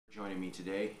joining me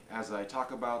today as I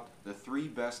talk about the 3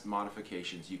 best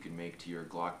modifications you can make to your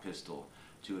Glock pistol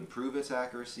to improve its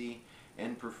accuracy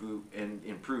and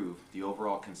improve the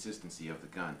overall consistency of the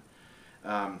gun.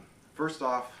 First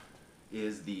off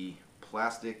is the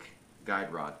plastic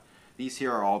guide rod. These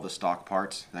here are all the stock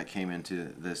parts that came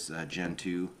into this Gen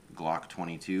 2 Glock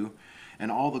 22,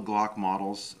 and all the Glock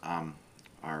models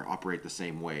operate the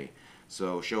same way.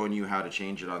 So showing you how to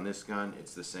change it on this gun,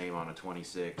 it's the same on a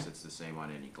 26, it's the same on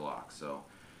any Glock. So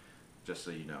just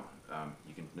so you know,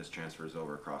 this transfers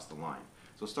over across the line.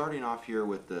 So starting off here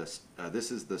with this,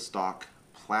 this is the stock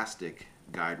plastic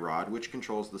guide rod, which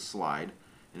controls the slide,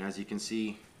 and as you can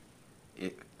see,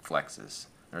 it flexes.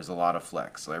 There's a lot of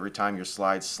flex. So every time your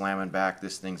slide's slamming back,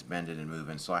 this thing's bending and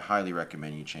moving. So I highly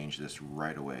recommend you change this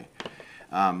right away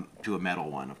to a metal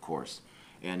one, of course.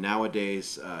 And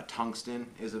nowadays, tungsten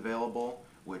is available,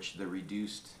 which the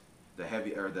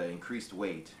increased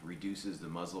weight reduces the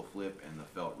muzzle flip and the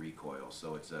felt recoil.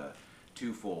 So it's a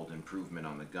twofold improvement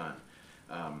on the gun.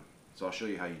 So I'll show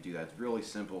you how you do that. It's really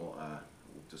simple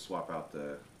to swap out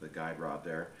the guide rod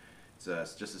there.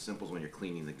 It's just as simple as when you're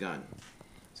cleaning the gun.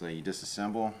 So you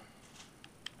disassemble.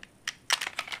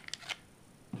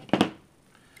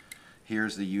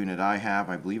 Here's the unit I have.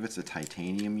 I believe it's a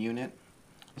titanium unit.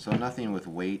 So nothing with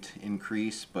weight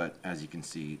increase, but as you can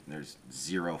see, there's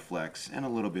 0 flex and a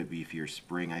little bit beefier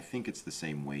spring. I think it's the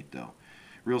same weight though.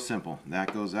 Real simple.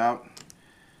 That goes out,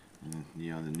 and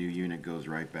the new unit goes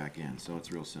right back in. So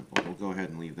it's real simple. We'll go ahead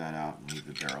and leave that out and leave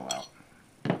the barrel out,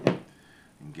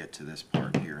 and get to this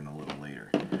part here in a little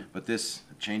later. But this,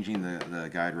 changing the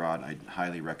guide rod, I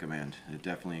highly recommend. It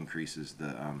definitely increases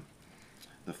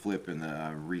the flip and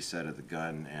the reset of the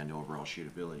gun and overall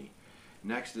shootability.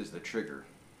 Next is the trigger.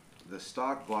 The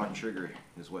stock Glock trigger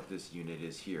is what this unit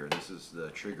is here. This is the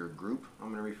trigger group, I'm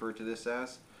going to refer to this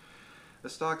as. The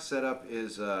stock setup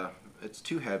is it's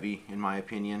too heavy in my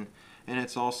opinion, and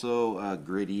it's also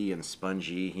gritty and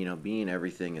spongy. Being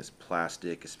everything is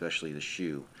plastic, especially the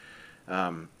shoe.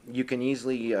 You can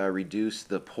easily reduce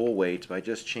the pull weight by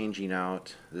just changing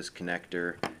out this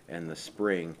connector and the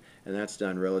spring, and that's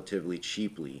done relatively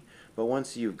cheaply. But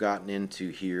once you've gotten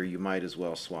into here, you might as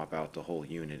well swap out the whole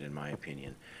unit, in my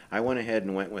opinion. I went ahead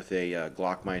and went with a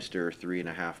Glockmeister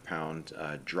 3.5 pound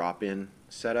drop-in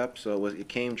setup. So it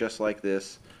came just like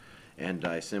this, and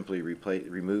I simply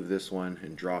removed this one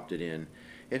and dropped it in.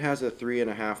 It has a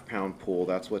 3.5 pound pull.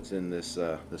 That's what's in this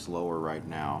this lower right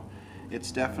now.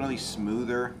 It's definitely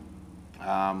smoother,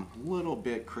 little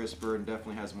bit crisper, and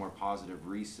definitely has more positive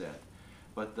reset.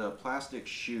 But the plastic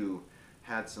shoe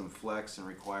had some flex and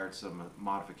required some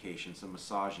modification, some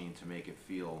massaging to make it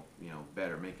feel,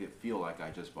 better, make it feel like I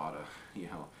just bought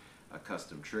a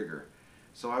custom trigger.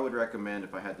 So I would recommend,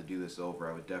 if I had to do this over,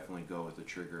 I would definitely go with a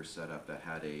trigger setup that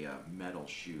had a metal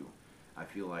shoe. I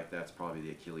feel like that's probably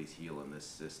the Achilles heel in this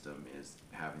system, is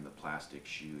having the plastic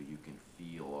shoe. You can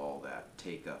feel all that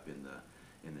take up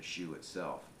in the shoe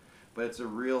itself. But it's a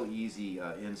real easy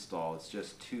install. It's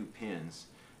just 2 pins.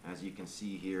 As you can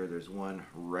see here, there's one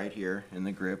right here in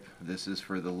the grip. This is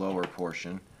for the lower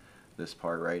portion, this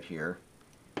part right here.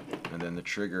 And then the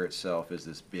trigger itself is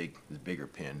this bigger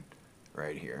pin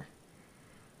right here.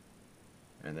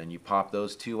 And then you pop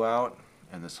those 2 out,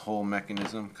 and this whole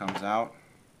mechanism comes out.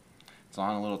 It's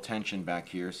on a little tension back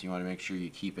here, so you want to make sure you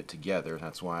keep it together.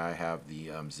 That's why I have the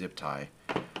zip tie.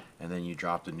 And then you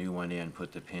drop the new one in,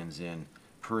 put the pins in.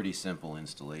 Pretty simple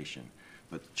installation.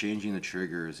 But changing the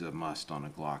trigger is a must on a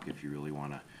Glock if you really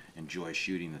want to enjoy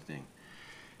shooting the thing.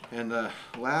 And the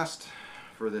last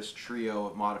for this trio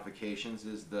of modifications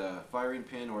is the firing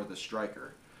pin or the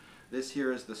striker. This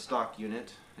here is the stock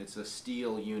unit. It's a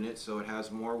steel unit, so it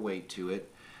has more weight to it.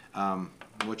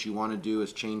 What you want to do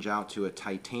is change out to a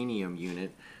titanium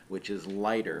unit, which is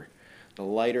lighter. The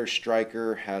lighter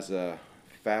striker has a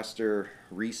faster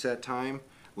reset time,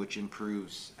 which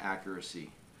improves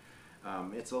accuracy.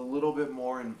 It's a little bit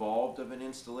more involved of an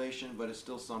installation, but it's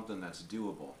still something that's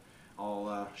doable.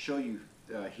 I'll show you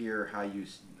here how you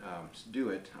do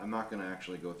it. I'm not going to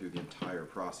actually go through the entire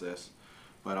process,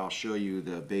 but I'll show you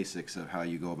the basics of how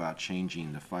you go about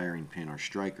changing the firing pin or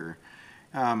striker.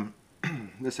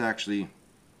 This actually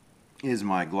is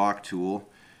my Glock tool.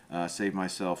 Saved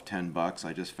myself 10 bucks.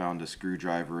 I just found a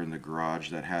screwdriver in the garage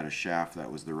that had a shaft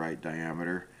that was the right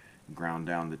diameter. Ground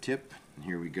down the tip, and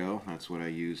here we go. That's what I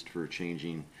used for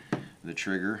changing the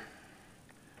trigger.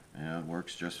 And it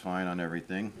works just fine on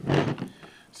everything.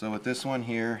 So with this one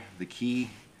here, the key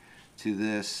to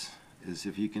this is,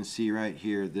 if you can see right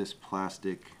here, this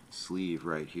plastic sleeve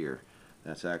right here.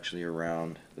 That's actually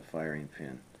around the firing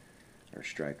pin or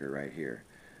striker right here.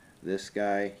 This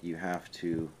guy you have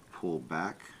to pull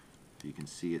back You can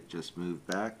see it just move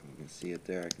back. You can see it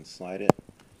there. I can slide it.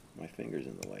 My finger's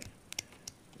in the way.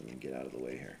 Let me get out of the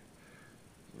way here.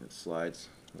 And it slides.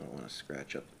 I don't want to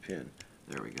scratch up the pin.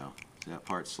 There we go. So that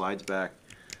part slides back.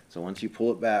 So once you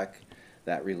pull it back,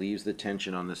 that relieves the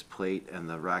tension on this plate, and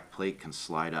the rack plate can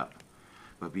slide up.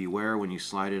 But beware when you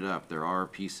slide it up, there are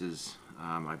pieces,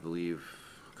 I believe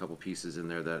a couple pieces in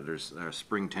there that there's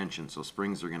spring tension, so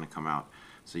springs are going to come out.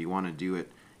 So you want to do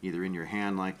it either in your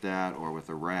hand like that or with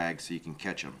a rag so you can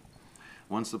catch them.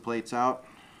 Once the plate's out,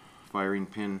 firing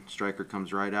pin striker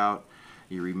comes right out.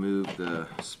 You remove the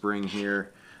spring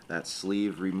here, that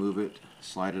sleeve, remove it,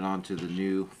 slide it onto the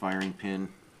new firing pin,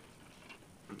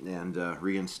 and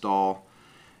reinstall.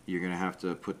 You're going to have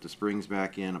to put the springs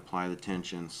back in, apply the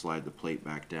tension, slide the plate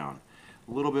back down.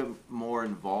 A little bit more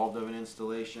involved of an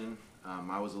installation.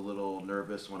 I was a little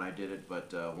nervous when I did it,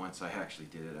 but once I actually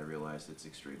did it, I realized it's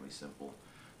extremely simple.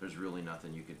 There's really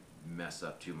nothing you could mess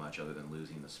up too much other than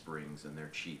losing the springs, and they're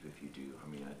cheap if you do. I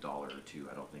mean, $1 or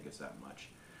 $2, I don't think it's that much.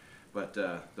 But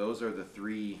those are the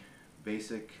 3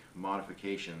 basic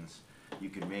modifications you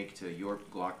can make to your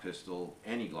Glock pistol,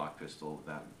 any Glock pistol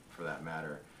for that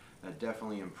matter, that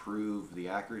definitely improve the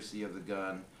accuracy of the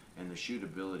gun and the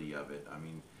shootability of it. I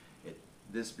mean,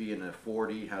 this being a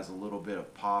 40 has a little bit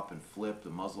of pop and flip. The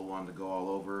muzzle wanted to go all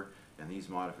over, and these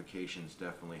modifications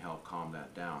definitely help calm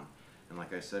that down. And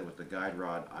like I said, with the guide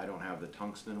rod, I don't have the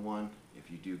tungsten one. If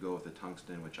you do go with the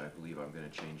tungsten, which I believe I'm going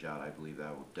to change out, I believe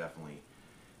that will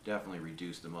definitely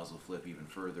reduce the muzzle flip even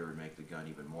further and make the gun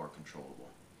even more controllable.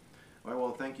 All right,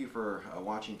 well, thank you for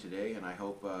watching today, and I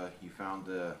hope you found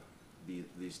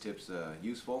these tips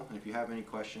useful. And if you have any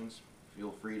questions,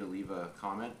 feel free to leave a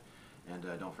comment, and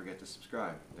don't forget to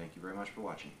subscribe. Thank you very much for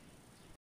watching.